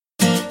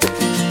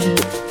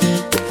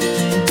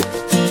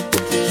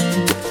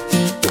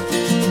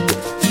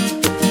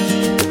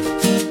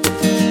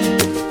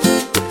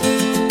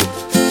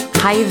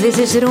Hi, this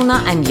is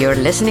Runa, and you're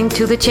listening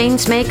to the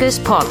Changemakers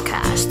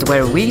podcast,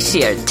 where we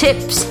share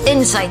tips,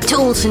 insight,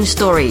 tools, and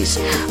stories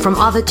from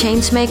other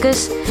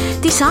changemakers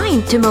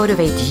designed to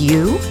motivate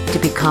you to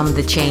become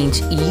the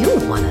change you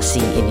want to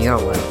see in your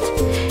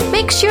world.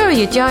 Make sure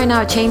you join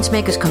our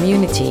Changemakers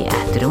community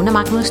at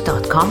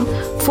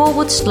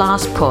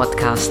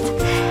runamagnus.com/podcast.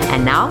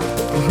 And now,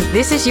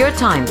 this is your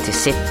time to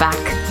sit back,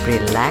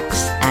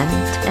 relax,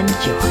 and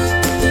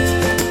enjoy.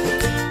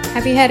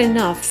 Have you had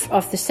enough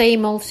of the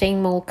same old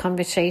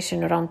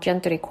conversation around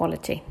gender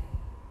equality?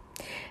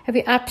 Have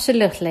you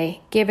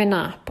absolutely given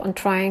up on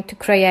trying to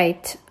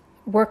create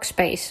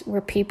workspace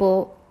where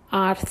people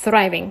are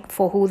thriving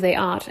for who they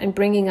are and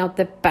bringing out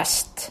the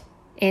best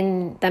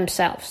in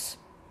themselves?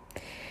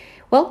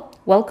 Well,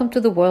 welcome to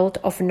the world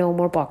of No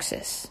More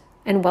Boxes,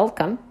 and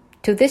welcome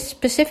to this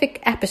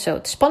specific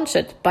episode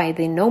sponsored by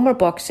the No More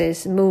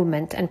Boxes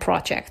movement and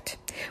project,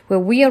 where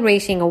we are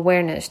raising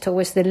awareness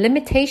towards the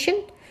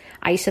limitation,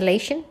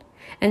 isolation,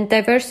 and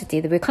diversity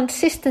that we're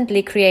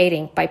consistently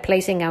creating by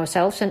placing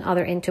ourselves and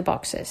others into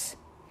boxes.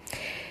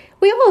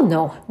 We all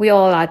know we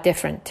all are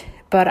different,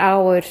 but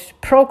our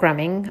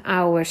programming,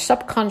 our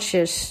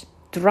subconscious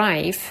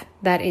drive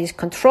that is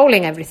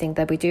controlling everything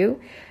that we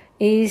do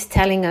is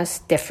telling us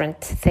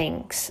different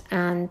things.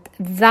 And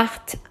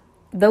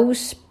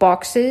those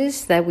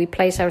boxes that we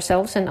place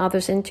ourselves and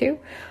others into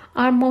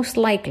are most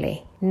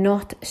likely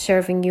not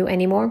serving you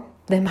anymore.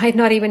 They might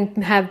not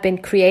even have been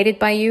created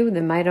by you.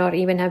 They might not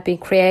even have been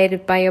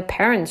created by your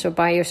parents or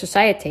by your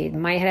society. It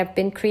might have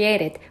been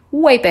created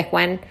way back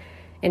when,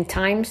 in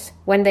times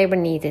when they were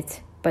needed,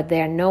 but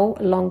they are no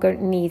longer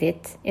needed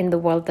in the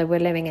world that we're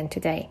living in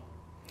today.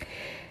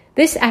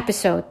 This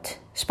episode,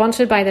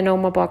 sponsored by the No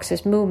More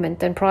Boxes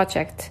movement and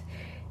project,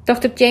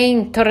 Dr.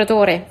 Jane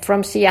Torradore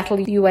from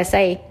Seattle,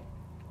 USA,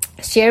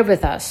 shared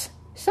with us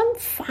some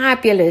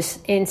fabulous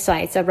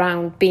insights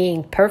around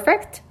being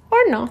perfect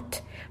or not,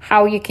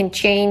 how you can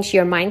change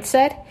your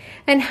mindset,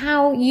 and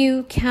how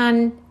you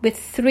can, with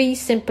 3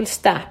 simple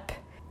steps,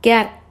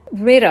 get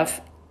rid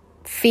of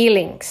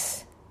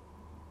feelings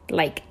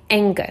like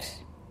anger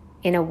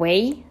in a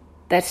way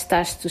that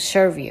starts to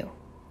serve you,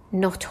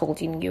 not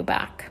holding you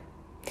back.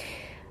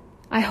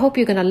 I hope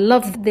you're going to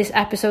love this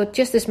episode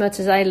just as much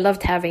as I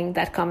loved having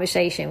that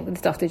conversation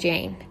with Dr.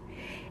 Jane.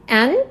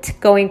 And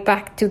going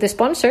back to the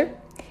sponsor,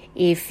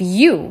 if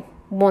you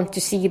want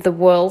to see the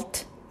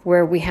world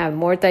where we have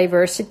more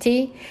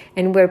diversity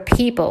and where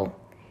people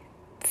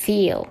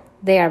feel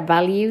they are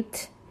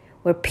valued,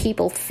 where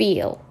people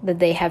feel that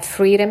they have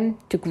freedom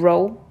to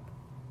grow,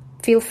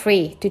 feel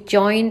free to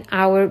join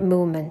our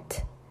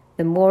movement.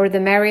 The more the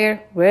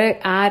merrier. We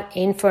are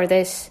in for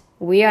this.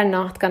 We are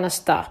not going to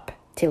stop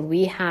till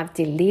we have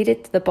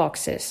deleted the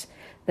boxes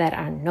that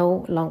are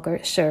no longer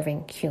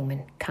serving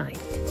humankind.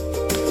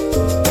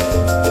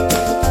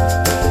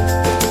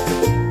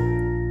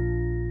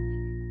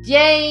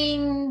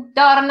 Jane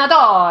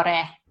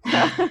Tornadore.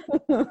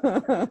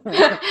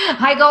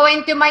 I go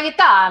into my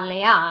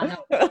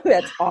Italiano.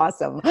 That's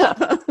awesome.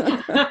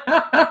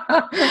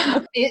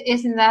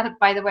 Isn't that,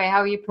 by the way,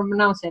 how you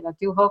pronounce it? I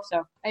do hope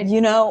so.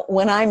 You know,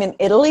 when I'm in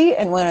Italy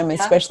and when I'm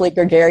especially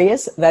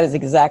gregarious, that is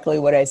exactly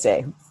what I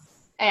say.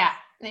 Yeah,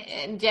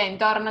 Jane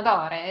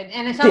Tornadore.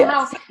 And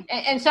somehow, yes.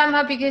 And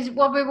somehow, because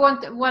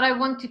what I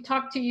want to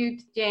talk to you,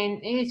 Jane,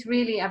 is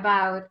really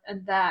about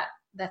the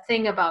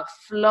thing about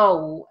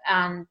flow.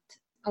 And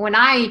when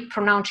I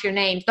pronounce your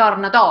name,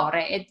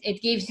 Tornadore,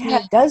 it gives me...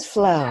 it does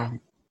flow.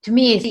 To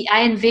me,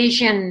 I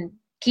envision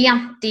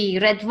Chianti,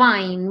 red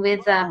wine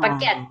with a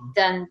baguette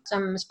and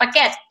some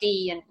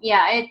spaghetti. And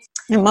it's...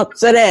 And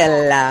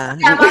mozzarella.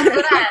 Yeah,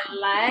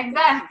 mozzarella,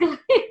 exactly.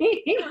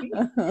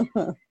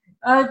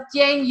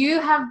 Jane,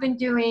 you have been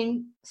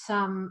doing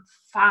some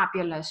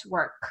fabulous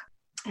work.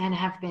 And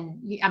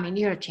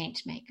you're a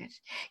change maker.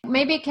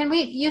 Maybe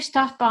you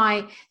start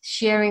by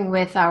sharing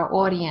with our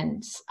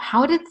audience,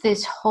 how did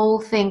this whole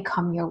thing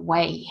come your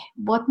way?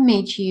 What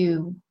made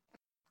you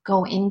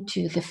go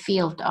into the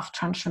field of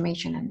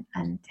transformation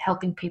and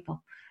helping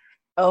people?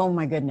 Oh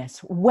my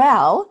goodness.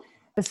 Well,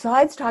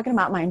 besides talking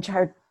about my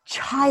entire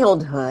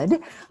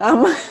childhood,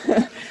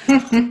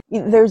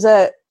 there's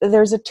a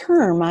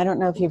term, I don't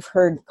know if you've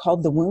heard,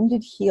 called the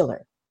wounded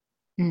healer.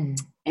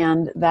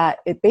 And that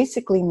it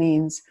basically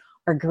means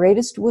our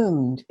greatest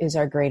wound is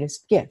our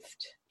greatest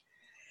gift.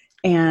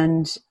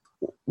 And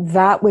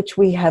that which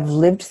we have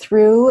lived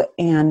through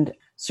and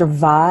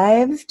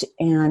survived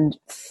and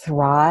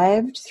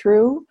thrived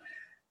through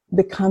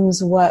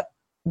becomes what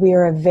we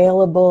are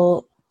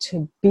available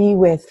to be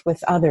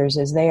with others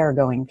as they are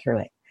going through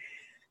it.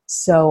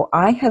 So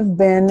I have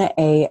been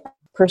a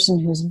person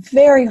who's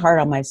very hard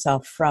on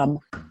myself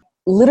from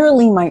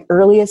literally my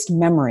earliest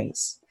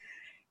memories.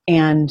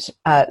 And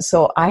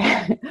so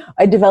I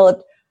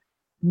developed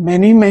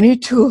many, many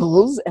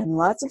tools and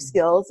lots of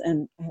skills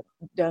and have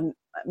done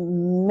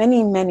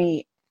many,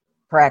 many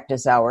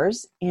practice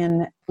hours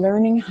in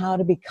learning how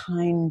to be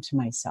kind to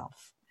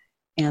myself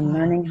and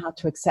learning how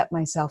to accept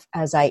myself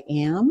as I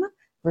am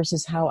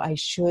versus how I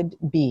should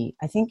be.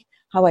 I think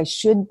how I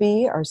should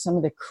be are some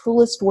of the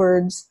cruelest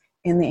words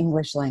in the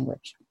English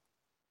language.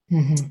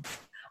 Mm-hmm.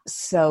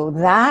 So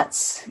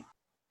that's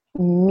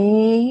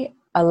me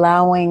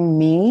allowing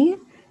me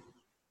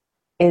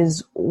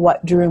is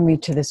what drew me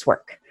to this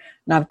work.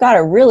 Now, I've got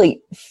a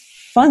really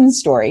fun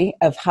story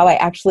of how I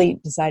actually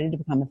decided to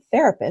become a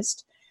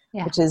therapist,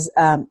 which is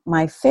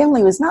my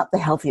family was not the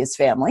healthiest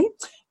family.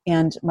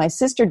 And my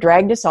sister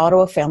dragged us all to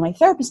a family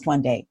therapist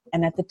one day.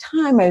 And at the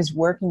time, I was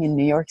working in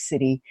New York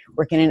City,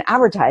 working in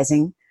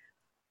advertising,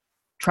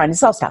 trying to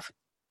sell stuff.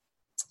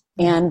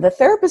 And the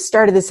therapist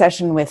started the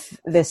session with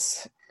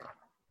this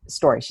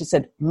story. She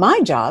said,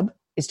 my job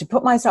is to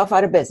put myself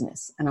out of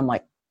business. And I'm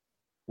like,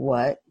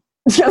 what?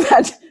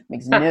 That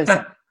makes no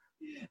sense.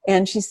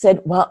 And she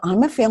said, well,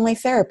 I'm a family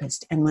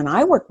therapist. And when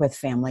I work with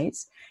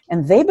families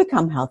and they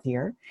become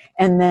healthier,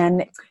 and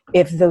then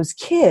if those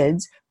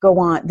kids go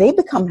on, they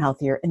become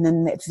healthier. And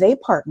then if they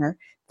partner,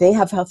 they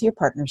have healthier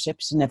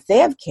partnerships. And if they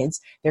have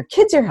kids, their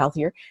kids are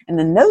healthier. And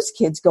then those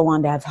kids go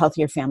on to have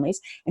healthier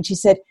families. And she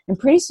said, and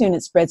pretty soon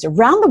it spreads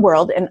around the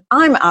world and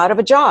I'm out of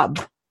a job.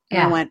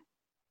 And I went,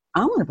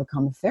 I want to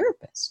become a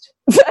therapist.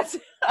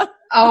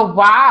 Oh,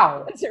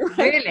 wow. That's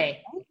right. Really?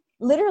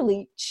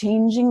 Literally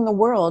changing the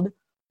world,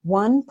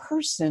 one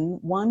person,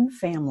 one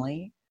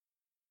family,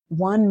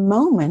 one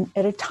moment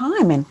at a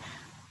time. And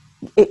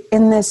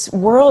in this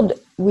world,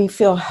 we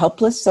feel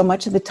helpless so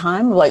much of the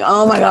time. We're like,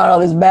 oh my God, all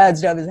this bad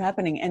stuff is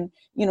happening. And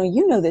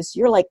you know this,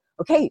 you're like,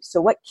 okay,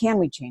 so what can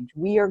we change?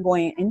 We are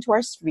going into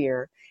our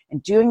sphere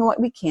and doing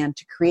what we can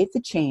to create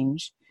the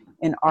change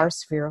in our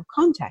sphere of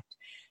contact.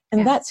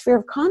 And that sphere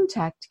of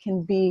contact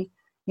can be,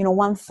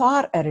 one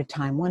thought at a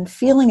time, one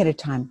feeling at a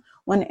time,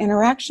 one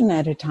interaction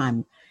at a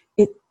time.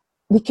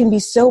 We can be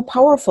so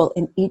powerful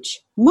in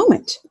each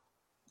moment.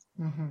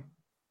 Mm-hmm.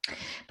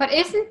 But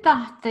isn't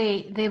that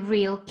the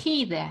real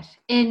key there?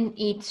 In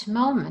each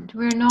moment,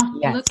 we're not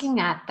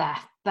looking at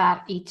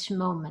that each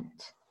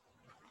moment.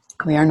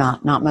 We are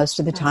not most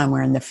of the time.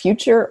 We're in the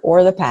future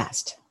or the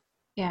past.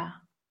 Yeah.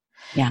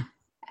 Yeah.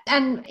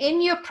 And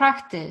in your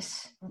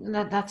practice,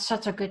 that's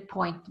such a good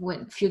point,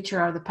 with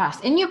future or the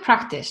past. In your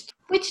practice,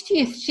 which do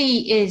you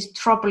see is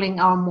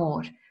troubling our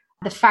more?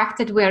 The fact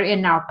that we're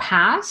in our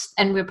past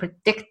and we're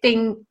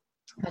predicting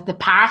that the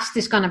past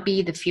is going to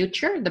be the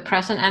future, the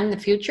present and the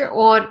future,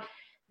 or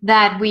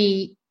that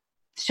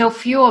so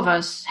few of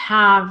us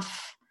have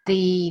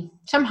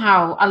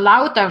somehow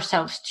allowed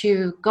ourselves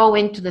to go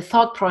into the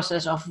thought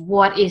process of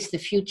what is the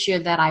future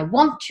that I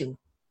want to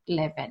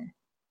live in.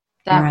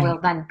 That will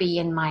then be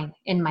in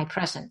my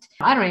present.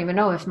 I don't even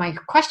know if my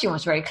question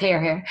was very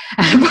clear here,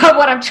 but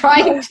what I'm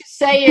trying to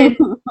say is,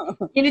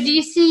 do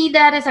you see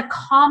that as a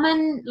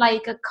common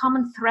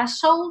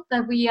threshold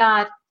that we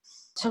are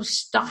so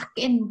stuck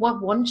in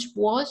what once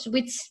was,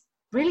 which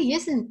really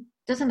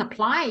doesn't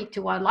apply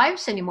to our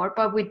lives anymore,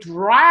 but we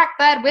drag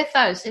that with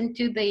us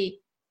into the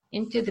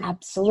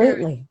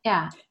absolutely.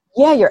 Yeah.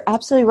 Yeah, you're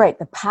absolutely right.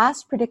 The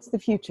past predicts the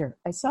future.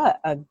 I saw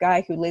a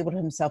guy who labeled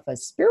himself a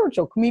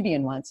spiritual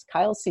comedian once,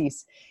 Kyle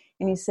Cease,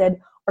 and he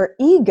said, our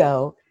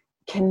ego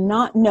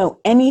cannot know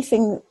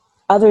anything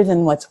other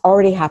than what's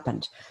already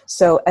happened.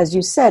 So as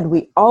you said,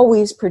 we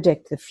always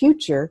predict the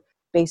future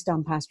based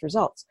on past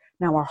results.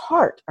 Now our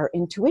heart, our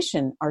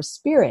intuition, our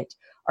spirit,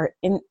 our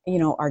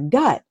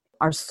gut,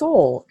 our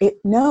soul,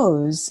 it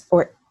knows,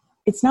 or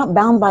it's not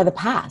bound by the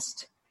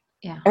past.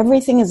 Yeah.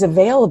 Everything is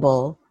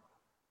available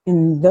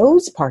in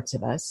those parts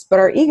of us, but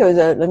our egos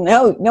are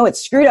no,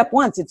 it's screwed up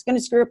once, it's going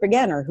to screw up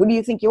again, or who do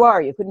you think you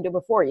are? You couldn't do it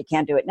before, you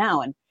can't do it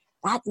now. And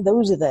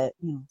those are the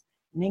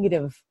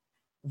negative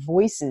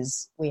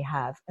voices we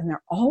have, and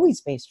they're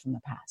always based from the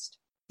past.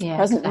 Yeah,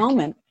 present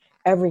moment,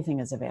 everything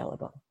is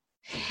available.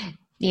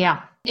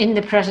 Yeah, in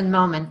the present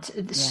moment.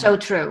 So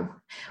true.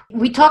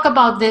 We talk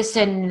about this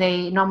in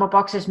the Normal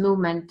Boxes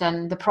movement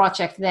and the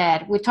project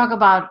there. We talk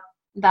about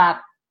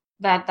that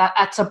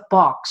that's a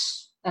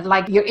box. That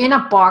like you're in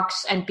a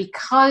box, and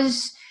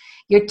because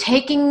you're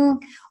taking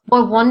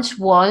what once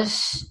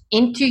was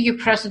into your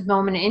present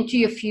moment, into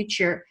your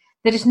future,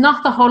 there is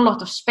not a whole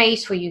lot of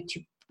space for you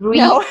to breathe.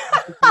 No.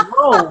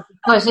 Grow,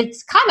 because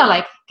it's kind of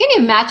like, can you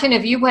imagine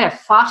if you were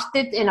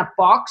fasted in a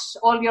box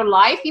all your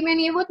life? You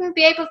wouldn't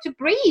be able to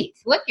breathe,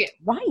 would you?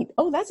 Right.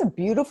 Oh, that's a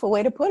beautiful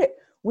way to put it.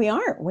 We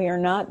are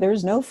not,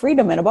 there's no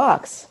freedom in a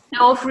box.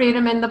 No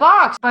freedom in the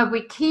box. But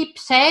we keep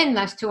saying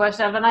this to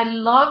ourselves. And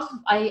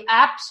I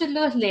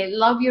absolutely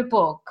love your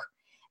book.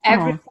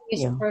 Everything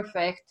is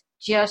perfect,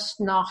 just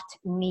not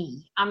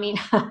me. I mean,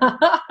 like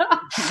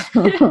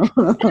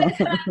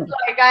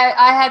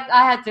I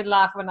had to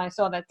laugh when I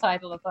saw that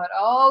title. I thought,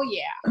 oh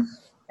yeah,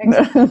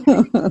 exactly.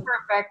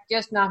 Perfect,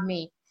 just not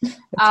me. That's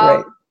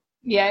right.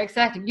 Yeah,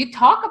 exactly. You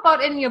talk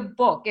about in your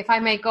book, if I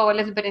may go a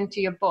little bit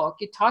into your book,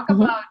 you talk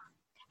about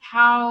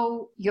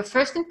how your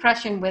first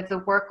impression with the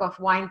work of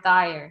Wayne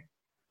Dyer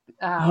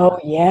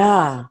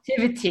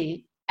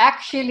activity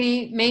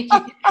actually made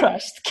you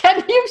trust.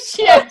 Can you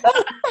share?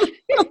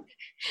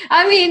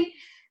 I mean,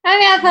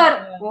 And I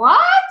thought,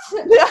 what?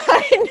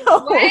 I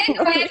know.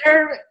 Wait,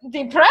 you're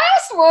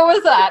depressed? What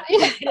was that?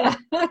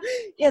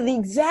 Yeah, the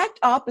exact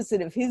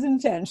opposite of his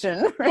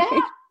intention,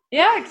 right?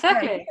 Yeah,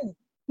 exactly. Yeah,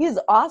 he is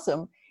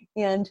awesome.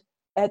 And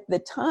at the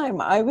time,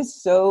 I was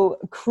so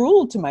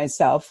cruel to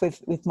myself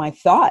with my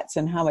thoughts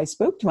and how I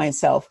spoke to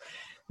myself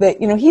that,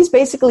 he's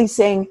basically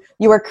saying,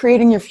 you are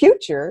creating your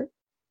future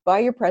by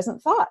your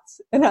present thoughts.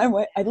 And I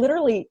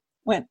literally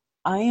went,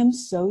 I am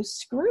so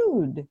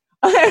screwed.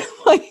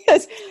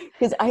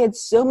 Because I had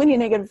so many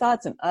negative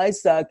thoughts and I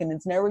suck and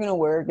it's never going to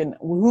work. And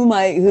who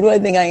do I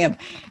think I am?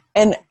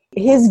 And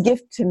his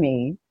gift to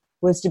me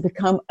was to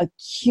become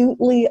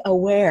acutely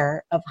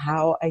aware of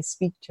how I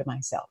speak to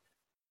myself.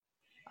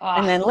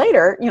 And then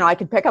later, I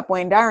could pick up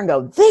Wayne Dyer and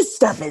go, this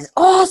stuff is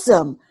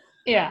awesome.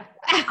 Yeah.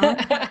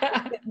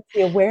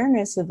 The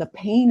awareness of the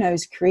pain I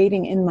was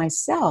creating in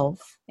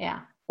myself. Yeah.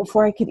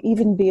 Before I could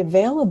even be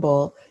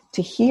available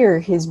to hear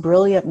his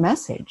brilliant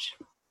message.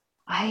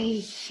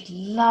 I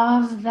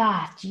love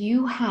that.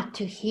 You had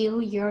to heal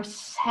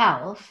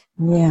yourself.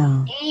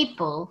 Yeah.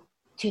 Able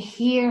to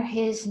hear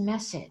his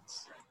message.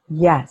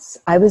 Yes.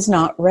 I was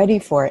not ready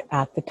for it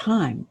at the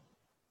time.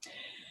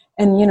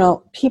 And,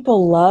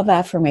 people love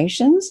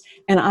affirmations,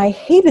 and I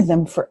hated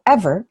them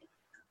forever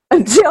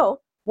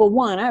until, well,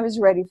 one, I was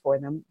ready for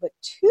them. But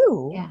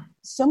two,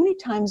 so many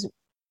times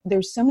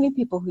there's so many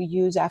people who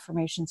use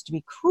affirmations to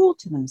be cruel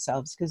to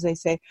themselves because they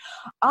say,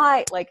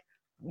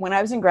 when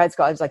I was in grad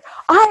school, I was like,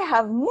 I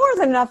have more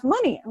than enough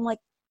money. I'm like,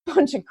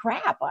 bunch of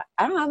crap.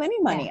 I don't have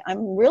any money. Yeah.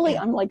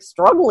 I'm like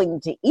struggling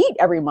to eat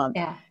every month.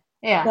 Yeah.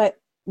 Yeah. But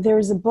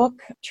there's a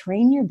book,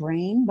 Train Your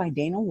Brain by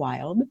Dana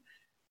Wilde,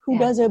 who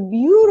does a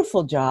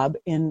beautiful job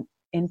in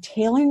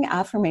tailoring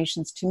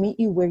affirmations to meet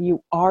you where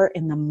you are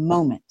in the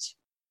moment,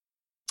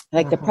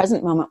 like the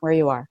present moment where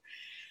you are.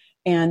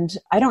 And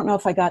I don't know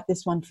if I got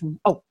this one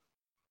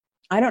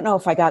I don't know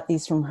if I got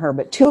these from her,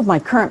 but two of my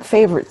current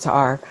favorites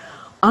are,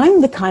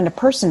 I'm the kind of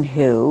person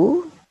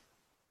who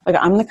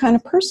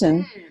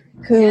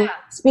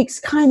speaks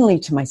kindly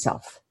to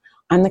myself.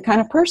 I'm the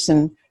kind of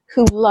person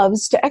who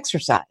loves to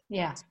exercise.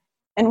 Yeah.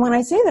 And when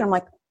I say that, I'm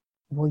like,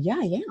 well, yeah,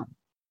 I am.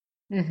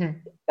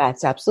 Mm-hmm.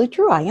 That's absolutely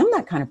true. I am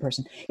that kind of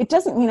person. It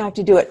doesn't mean I have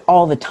to do it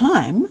all the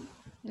time.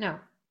 No.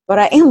 But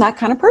I am that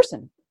kind of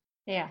person.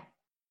 Yeah.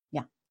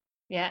 Yeah.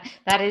 Yeah.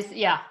 That is,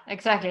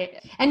 exactly.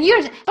 And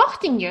you're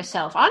spotting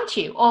yourself, aren't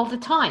you, all the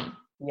time?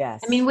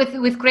 Yes. I mean,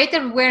 with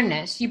greater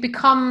awareness, you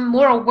become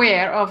more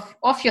aware of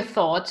your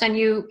thoughts, and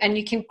you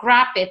can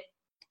grab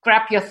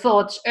your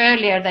thoughts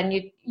earlier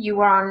than you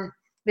are on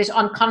this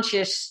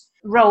unconscious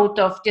road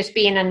of just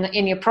being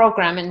in your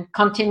program and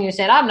continue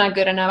saying, I'm not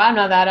good enough, I'm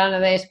not that, I'm not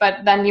this.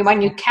 But then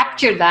when you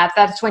capture that,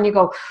 that's when you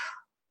go,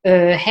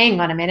 hang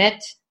on a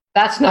minute,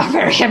 that's not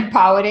very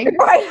empowering.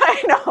 Right,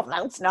 I know,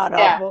 that's not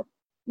helpful.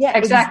 Yeah,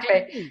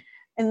 exactly.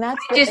 And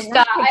that's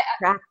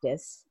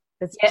practice.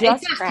 It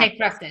does take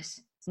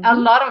practice. Mm-hmm.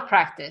 A lot of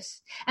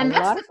practice. And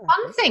that's the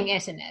fun thing,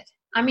 isn't it?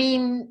 I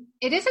mean,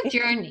 it is a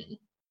journey.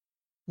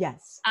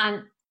 Yes.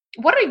 And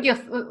what are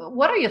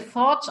your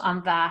thoughts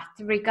on that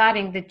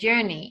regarding the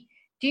journey?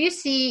 Do you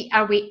see,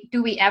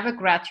 do we ever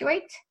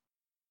graduate?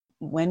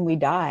 When we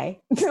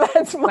die. When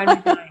we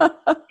die.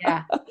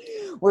 Yeah.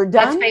 We're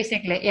done. That's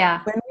basically,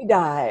 when we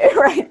die,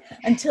 right?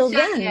 Until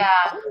then, we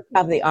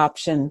have the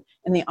option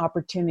and the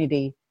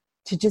opportunity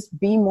to just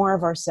be more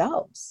of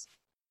ourselves.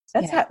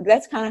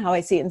 That's kind of how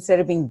I see it. Instead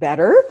of being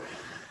better,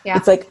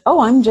 it's like,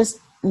 I'm just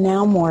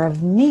now more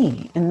of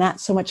me. And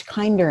that's so much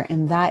kinder,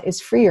 and that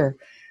is freer.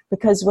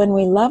 Because when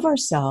we love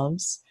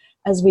ourselves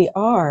as we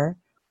are,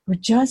 we're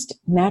just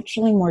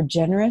naturally more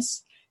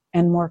generous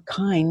and more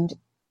kind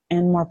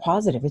and more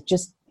positive. It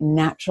just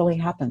naturally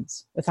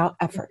happens without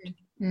effort.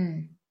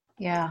 Mm.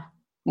 Yeah.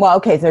 Well,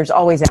 okay, there's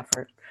always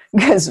effort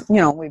because,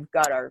 we've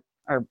got our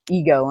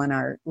ego and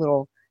our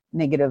little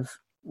negative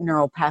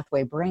neural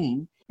pathway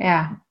brain.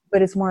 Yeah.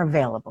 But it's more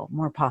available,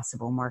 more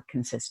possible, more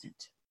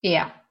consistent.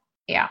 Yeah.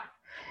 Yeah.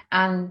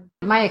 And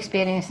my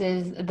experience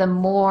is the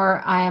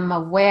more I am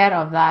aware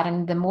of that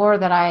and the more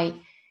that I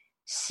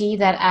see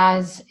that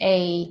as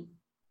a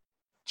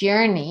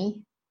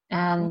journey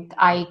and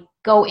I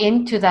go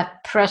into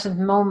that present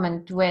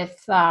moment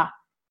with, I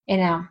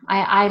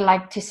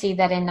like to see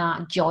that in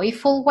a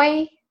joyful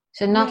way.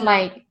 So not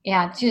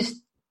just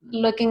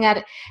looking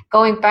at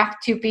going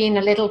back to being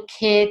a little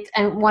kid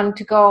and wanting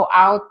to go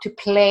out to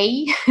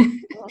play.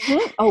 Mm-hmm.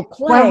 Oh,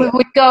 play. Where we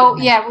would go,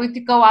 we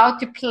would go out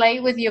to play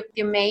with your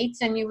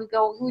mates, and you would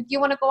go, would you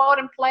want to go out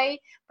and play?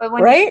 But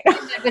when you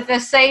with the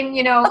same,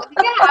 I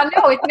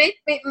know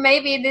it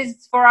maybe it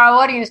is for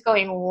our audience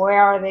going,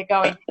 where are they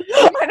going?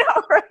 I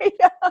know, right?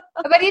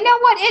 But you know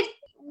what?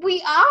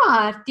 We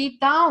are deep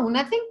down.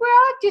 I think we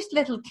are just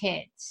little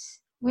kids.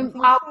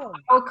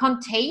 Our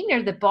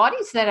container, the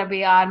bodies that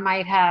we are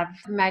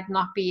might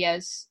not be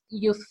as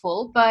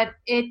youthful, but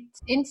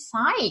it's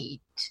inside.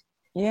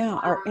 Yeah,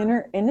 our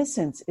inner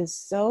innocence is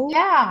so.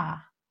 Yeah.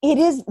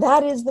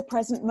 That is the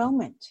present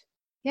moment.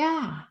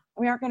 Yeah.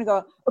 We aren't going to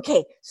go,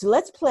 okay, so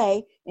let's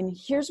play, and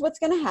here's what's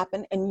going to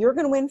happen, and you're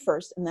going to win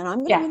first, and then I'm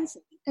going to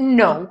win.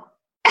 No.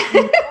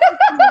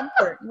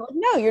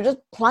 No, you're just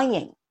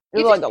playing.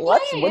 You're just like,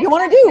 what do you exactly.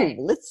 want to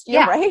do?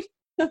 You're right.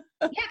 Yeah,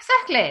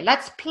 exactly.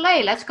 Let's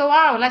play. Let's go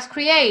out. Let's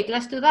create.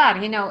 Let's do that.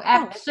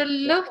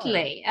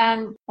 Absolutely.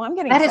 And I'm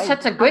getting that is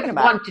excited such a good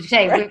one to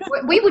say. Right?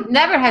 We would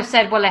never have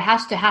said, well, it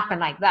has to happen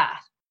like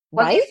that.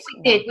 Well, Right? if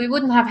we did, we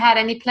wouldn't have had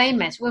any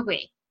playmates, would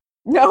we?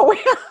 No.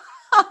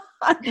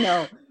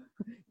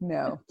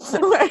 No.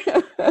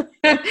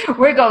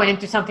 We're going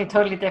into something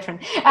totally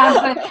different.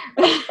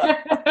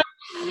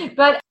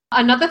 But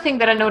another thing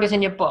that I noticed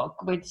in your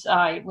book, which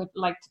I would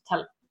like to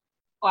tell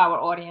our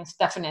audience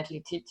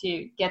definitely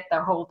to get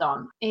their hold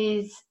on,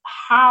 is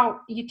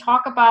how you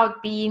talk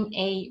about being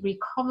a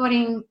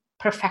recovering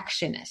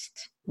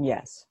perfectionist.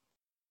 Yes.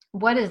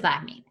 What does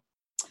that mean?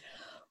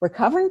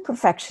 Recovering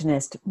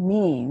perfectionist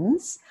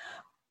means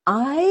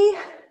I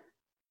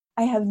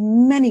have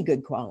many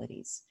good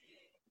qualities,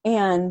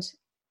 and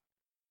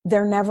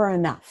they're never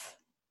enough.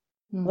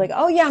 Like,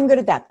 oh yeah, I'm good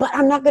at that, but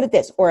I'm not good at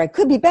this, or I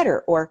could be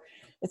better, or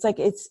it's like,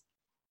 it's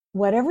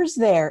whatever's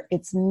there,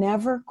 it's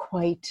never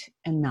quite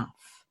enough.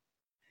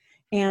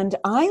 And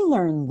I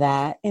learned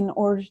that in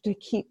order to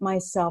keep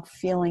myself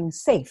feeling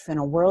safe in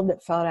a world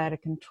that felt out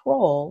of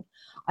control.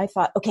 I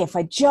thought, okay, if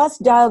I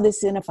just dial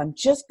this in, if I'm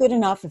just good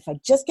enough, if I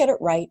just get it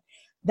right,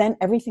 then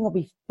everything will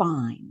be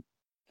fine.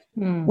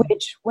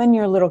 Which, when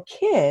you're a little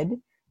kid,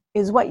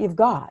 is what you've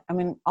got. I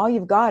mean, all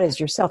you've got is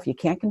yourself. You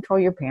can't control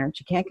your parents.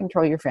 You can't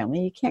control your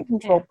family. You can't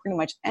control pretty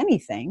much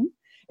anything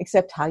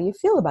except how you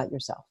feel about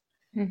yourself.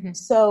 Mm-hmm.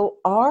 So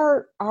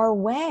our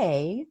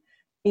way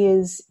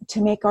is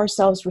to make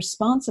ourselves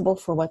responsible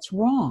for what's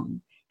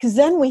wrong, because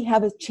then we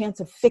have a chance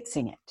of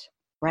fixing it,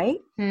 right?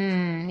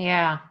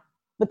 Yeah.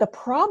 But the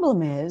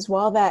problem is,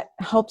 while that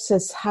helps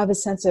us have a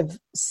sense of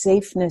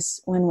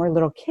safeness when we're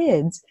little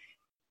kids,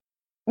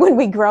 when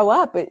we grow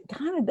up, it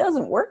kind of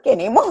doesn't work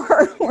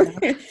anymore.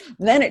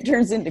 Then it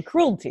turns into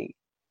cruelty.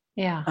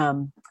 Yeah.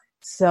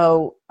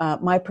 So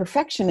my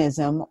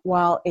perfectionism,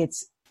 while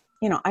it's,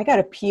 I got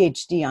a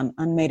PhD on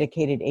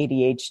unmedicated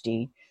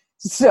ADHD.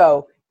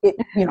 So it,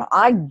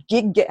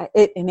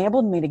 it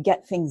enabled me to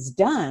get things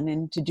done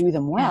and to do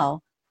them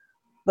well,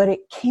 but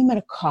it came at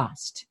a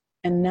cost.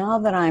 And now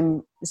that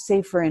I'm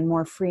safer and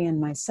more free in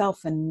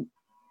myself and,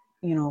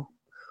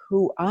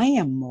 who I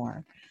am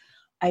more,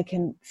 I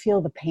can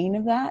feel the pain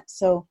of that.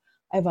 So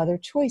I have other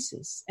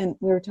choices. And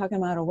we were talking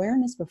about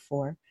awareness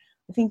before.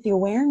 I think the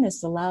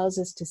awareness allows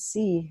us to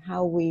see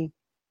how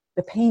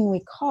the pain we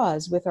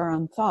cause with our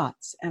own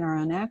thoughts and our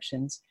own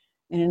actions,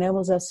 and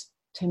enables us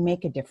to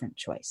make a different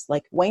choice.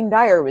 Like Wayne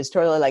Dyer was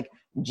totally like,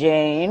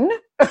 Jane,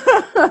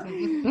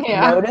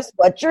 notice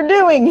what you're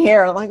doing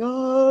here. I'm like,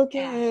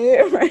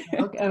 okay.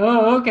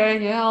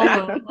 Okay.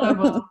 Yeah, I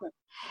will.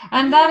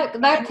 And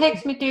that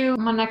takes me to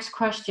my next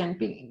question.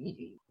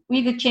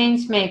 We, the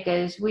change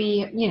makers,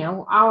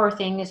 our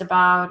thing is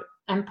about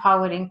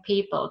empowering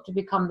people to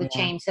become the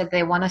change that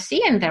they want to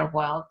see in their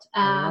world.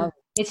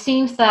 It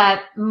seems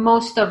that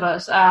most of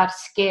us are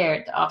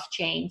scared of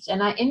change.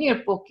 And in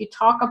your book, you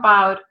talk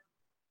about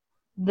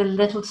the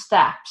little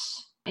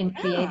steps in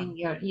creating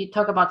you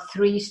talk about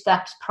 3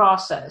 steps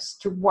process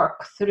to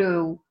work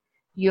through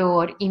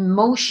your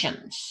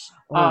emotions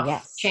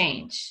of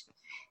change.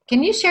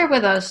 Can you share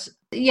with us?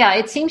 Yeah,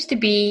 it seems to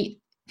be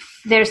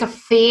there's a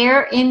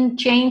fear in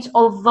change,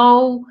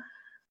 although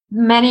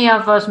many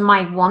of us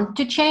might want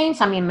to change.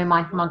 I mean, we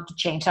might want to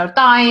change our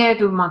diet,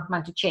 we might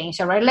want to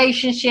change our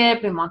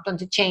relationship, we might want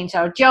to change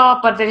our job,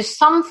 but there is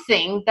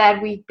something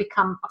that we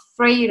become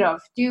afraid of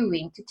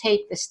doing to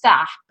take the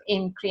step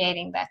in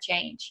creating that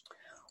change.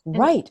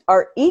 Right.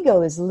 Our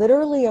ego is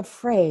literally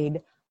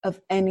afraid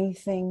of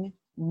anything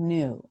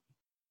new.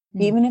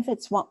 Even if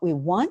it's what we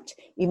want,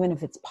 even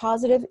if it's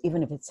positive,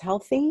 even if it's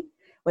healthy,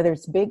 whether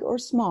it's big or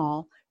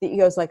small, the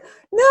ego is like,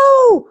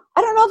 no,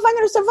 I don't know if I'm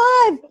going to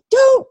survive.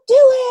 Don't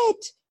do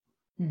it.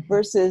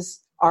 Versus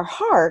our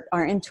heart,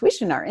 our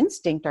intuition, our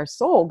instinct, our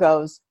soul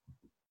goes,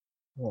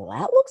 well,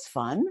 that looks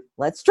fun.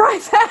 Let's try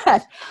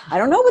that. I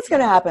don't know what's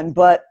going to happen,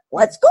 but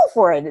let's go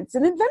for it. It's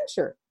an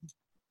adventure.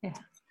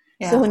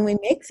 So when we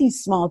make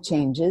these small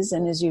changes,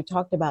 and as you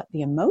talked about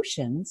the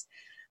emotions,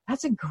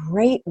 that's a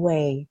great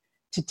way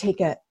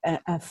to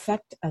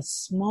affect a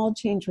small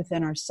change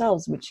within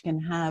ourselves, which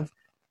can have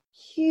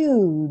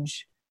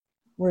huge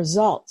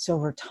results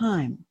over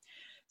time.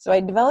 So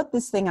I developed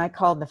this thing I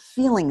call the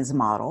feelings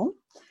model.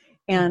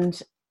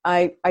 And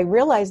I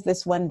realized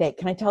this one day.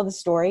 Can I tell the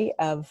story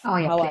of how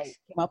I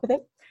came up with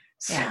it?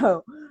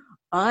 So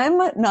I'm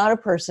not a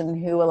person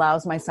who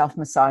allows myself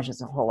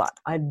massages a whole lot.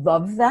 I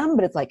love them,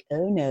 but it's like,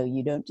 oh no,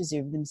 you don't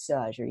deserve the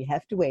massage, or you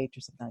have to wait,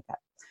 or something like that.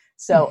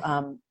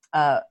 So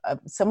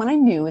someone I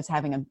knew was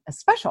having a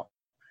special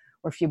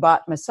where if you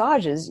bought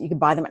massages, you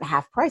could buy them at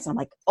half price. And I'm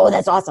like, oh,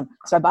 that's awesome.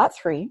 So I bought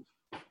 3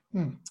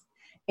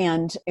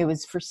 and it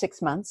was for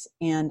 6 months,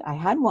 and I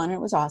had one, and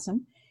it was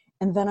awesome.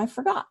 And then I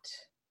forgot.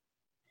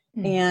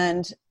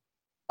 And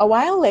a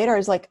while later, I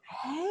was like,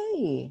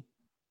 hey,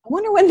 I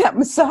wonder when that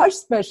massage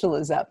special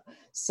is up.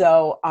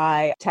 So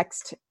I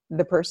text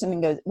the person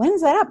and goes,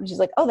 when's that up? And she's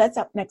like, oh, that's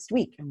up next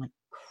week. I'm like,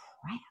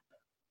 crap.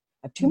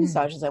 I have 2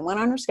 massages. I went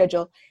on her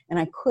schedule and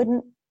I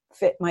couldn't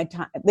fit my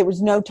time. There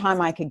was no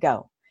time I could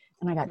go.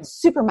 And I got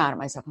super mad at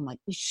myself. I'm like,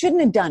 you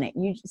shouldn't have done it.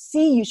 You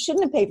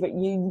shouldn't have paid for it.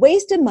 You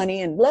wasted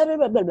money and blah, blah,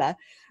 blah, blah, blah.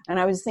 And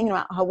I was thinking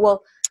about how,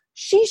 well,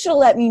 she should have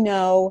let me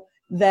know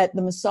that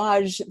the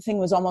massage thing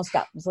was almost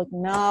up. I was like,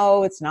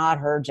 no, it's not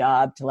her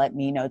job to let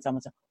me know it's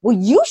almost up. Well,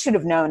 you should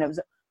have known. It was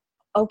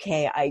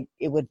okay.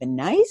 It would have been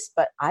nice,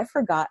 but I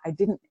forgot. I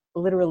didn't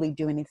literally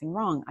do anything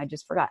wrong. I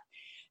just forgot.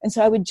 And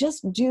so I would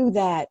just do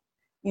that,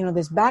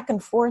 this back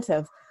and forth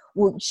of,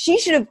 well, she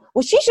should have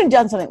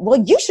done something.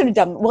 Well, you should have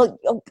done. Well,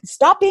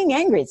 stop being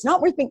angry. It's not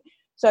worth being.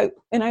 So,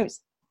 and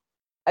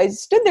I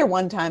stood there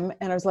one time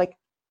and I was like,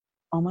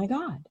 oh my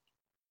God,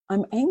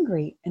 I'm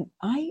angry. And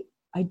I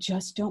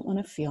just don't want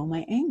to feel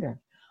my anger.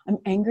 I'm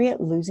angry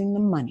at losing the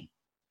money.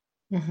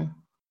 Mm-hmm.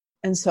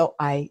 And so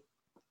I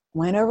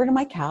went over to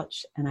my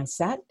couch and I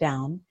sat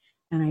down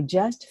and I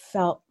just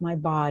felt my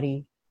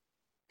body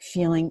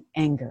feeling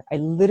anger. I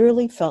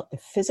literally felt the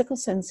physical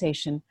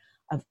sensation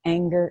of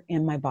anger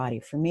in my body.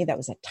 For me, that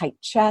was a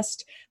tight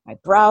chest, my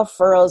brow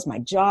furrows, my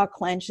jaw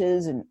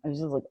clenches, and I was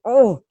just like,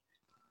 oh.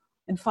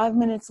 And 5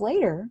 minutes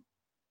later,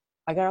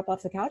 I got up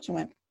off the couch and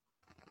went,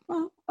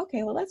 well,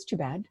 okay, well, that's too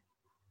bad.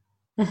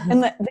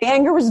 And the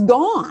anger was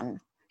gone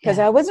because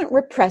I wasn't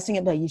repressing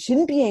it, like, you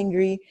shouldn't be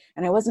angry.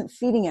 And I wasn't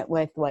feeding it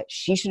with what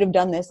she should have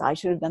done this, I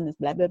should have done this,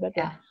 blah, blah, blah,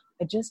 blah. Yeah.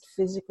 I just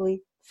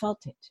physically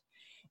felt it.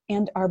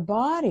 And our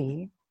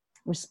body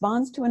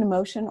responds to an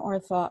emotion or a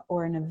thought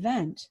or an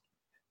event.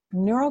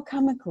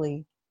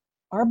 Neurochemically,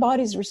 our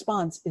body's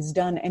response is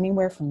done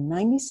anywhere from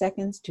 90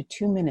 seconds to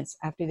 2 minutes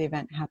after the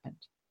event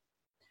happened.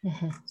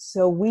 Mm-hmm.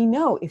 So we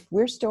know if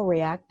we're still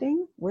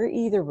reacting, we're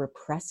either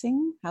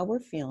repressing how we're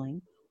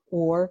feeling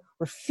or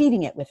we're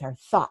feeding it with our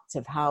thoughts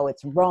of how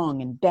it's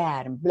wrong and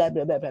bad and blah,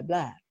 blah, blah, blah,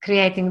 blah.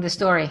 Creating the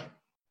story.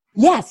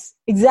 Yes,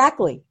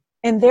 exactly.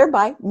 And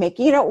thereby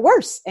making it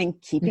worse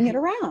and keeping it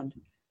around.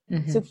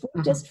 Mm-hmm. So if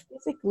we just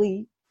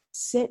physically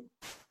sit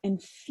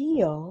and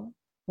feel,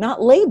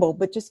 not label,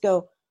 but just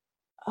go,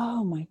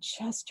 oh, my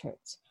chest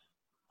hurts.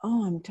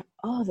 Oh,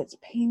 that's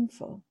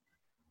painful.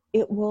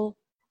 It will,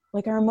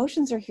 like, our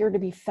emotions are here to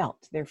be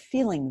felt. They're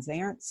feelings. They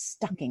aren't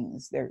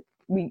stuckings. They're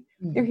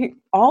here.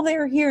 All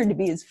they're here to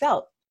be is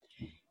felt.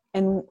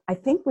 And I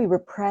think we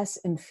repress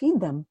and feed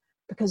them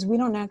because we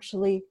don't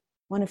actually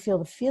want to feel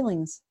the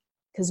feelings.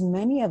 Because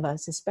many of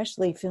us,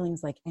 especially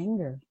feelings like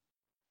anger,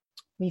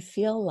 we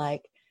feel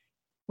like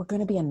we're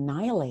going to be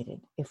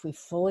annihilated if we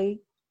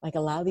fully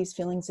allow these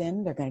feelings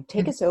in. They're going to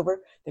take us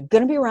over. They're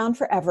going to be around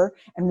forever,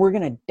 and we're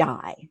going to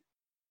die.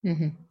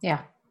 Mm-hmm.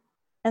 Yeah.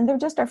 And they're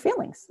just our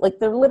feelings.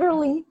 They're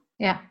literally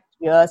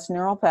just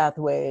neural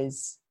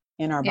pathways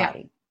in our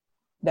body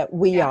that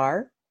we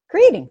are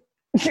creating.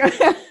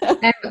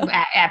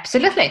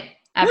 Absolutely.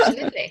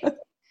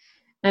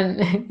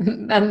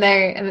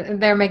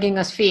 And they're making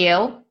us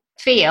feel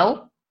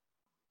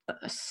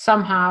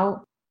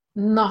somehow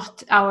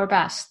not our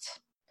best.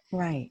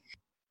 Right.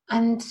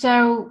 And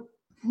so,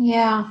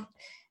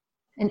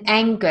 and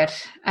anger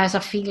as a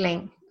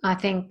feeling, I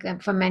think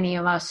for many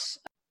of us,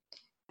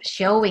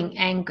 showing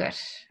anger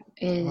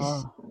is,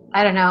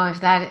 I don't know if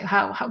that,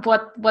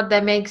 what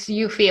that makes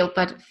you feel,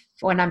 but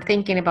when I'm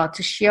thinking about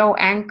to show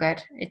anger,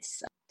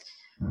 it's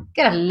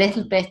get a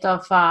little bit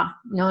of,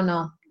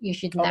 no, you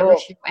should never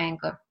show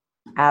anger.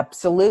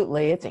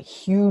 Absolutely. It's a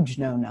huge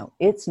no.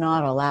 It's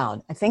not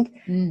allowed. I think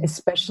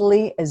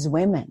especially as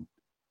women,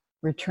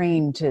 we're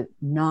trained to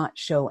not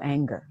show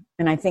anger.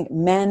 And I think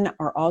men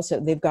are also,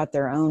 they've got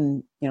their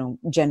own,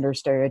 gender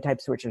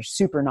stereotypes, which are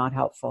super not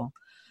helpful.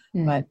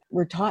 But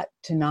we're taught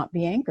to not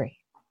be angry.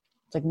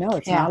 It's like, no,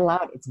 it's not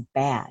allowed. It's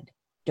bad.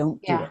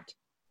 Don't do it.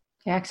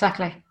 Yeah,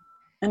 exactly.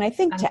 And I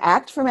think to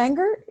act from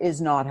anger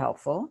is not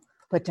helpful,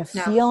 but to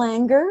feel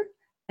anger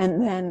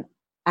and then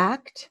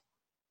act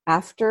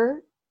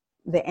after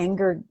the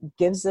anger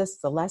gives us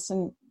the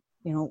lesson,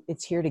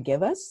 it's here to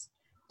give us.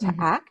 To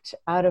act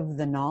out of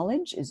the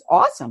knowledge is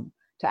awesome.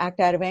 To act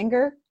out of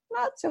anger,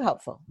 not so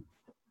helpful.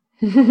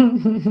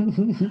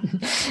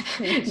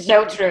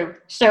 So true.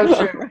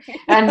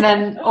 And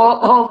then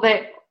all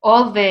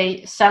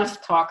the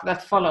self-talk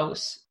that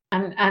follows,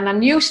 and a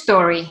new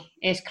story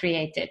is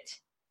created.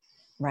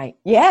 Right.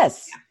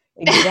 Yes,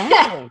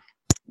 exactly.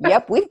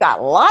 Yep, we've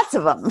got lots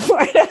of them.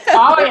 Just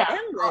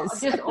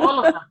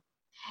all of them.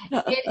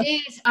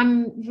 It is.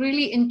 I'm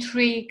really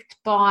intrigued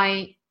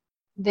by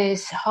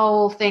this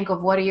whole thing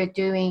of what are you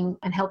doing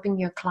and helping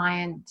your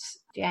clients,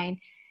 Jane.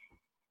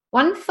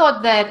 One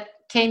thought that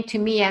came to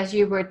me as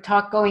you were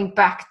going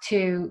back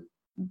to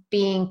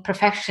being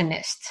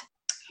perfectionist,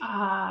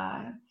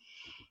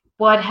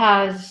 what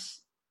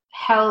has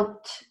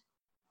helped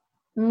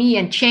me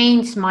and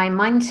changed my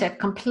mindset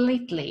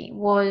completely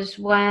was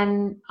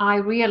when I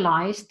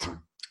realized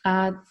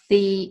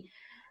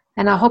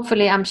and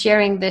hopefully I'm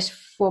sharing this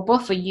for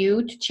both for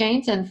you to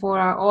change and for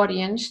our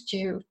audience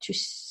to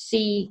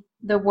see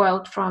the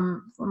world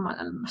from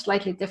a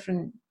slightly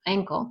different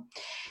angle.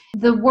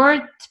 The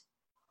word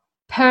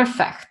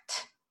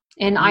perfect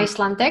in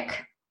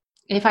Icelandic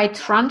if I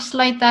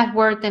translate that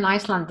word in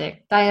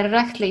Icelandic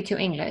directly to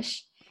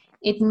English,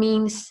 it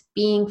means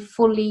being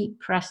fully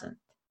present.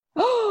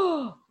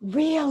 Oh,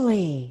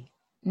 really?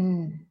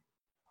 Mm.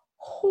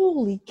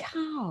 Holy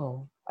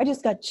cow. I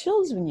just got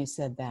chills when you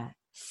said that.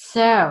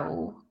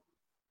 So,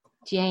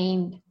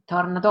 Jane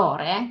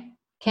Tornadore,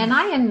 can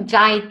I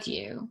invite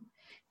you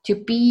to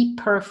be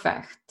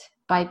perfect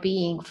by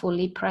being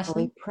fully present?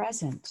 Fully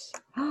present.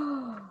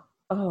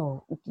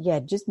 Oh, yeah,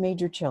 just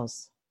major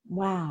chills.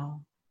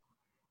 Wow.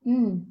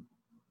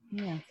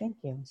 Yeah, thank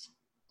you.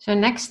 So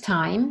next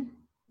time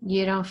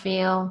you don't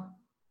feel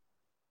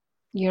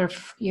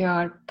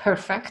you're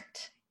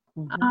perfect,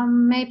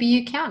 maybe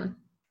you can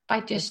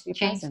by just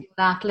changing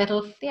that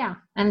little,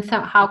 And so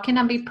how can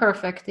I be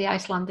perfect the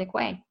Icelandic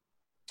way?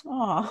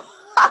 Oh,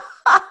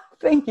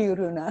 thank you,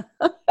 Runa.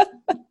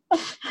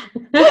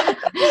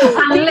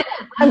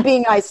 I'm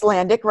being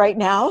Icelandic right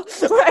now.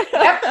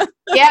 Yep.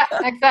 Yeah,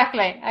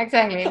 exactly.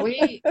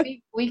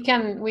 We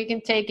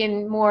can take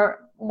in more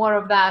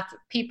of that.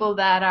 People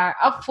that are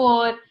up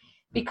for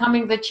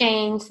becoming the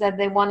change that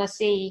they want to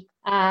see,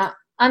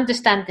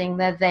 understanding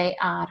that they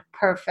are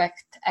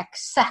perfect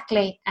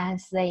exactly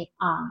as they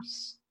are.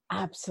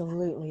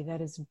 Absolutely,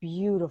 that is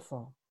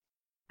beautiful.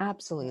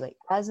 Absolutely,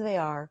 as they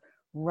are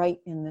right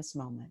in this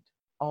moment,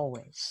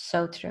 always.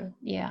 So true.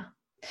 Yeah,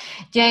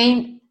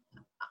 Jane,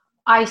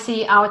 I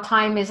see our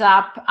time is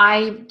up.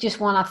 I just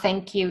want to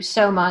thank you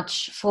so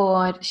much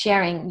for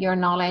sharing your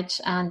knowledge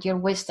and your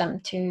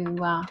wisdom to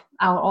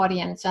our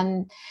audience.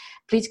 And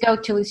please go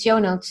to the show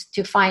notes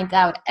to find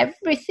out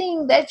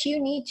everything that you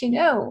need to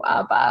know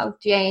about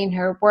Jane,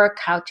 her work,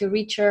 how to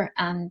reach her,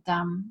 and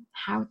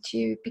how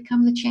to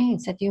become the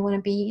change that you want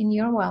to be in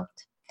your world.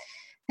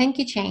 Thank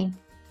you, Jane.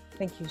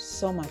 Thank you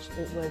so much.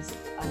 It was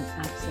an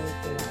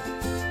absolute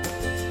delight.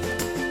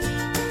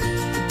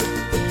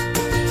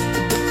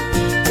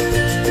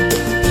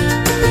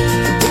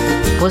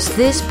 Was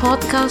this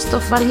podcast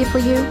of value for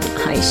you?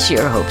 I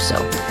sure hope so.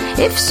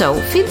 If so,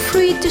 feel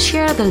free to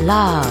share the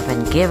love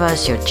and give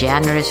us your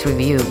generous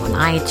review on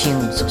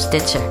iTunes or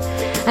Stitcher.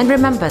 And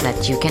remember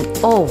that you can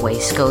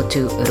always go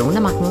to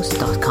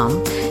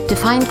runamagnus.com to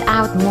find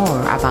out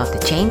more about the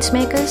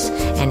Changemakers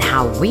and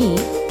how we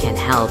can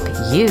help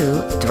you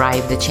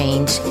drive the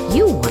change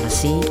you want to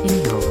see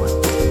in your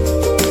world.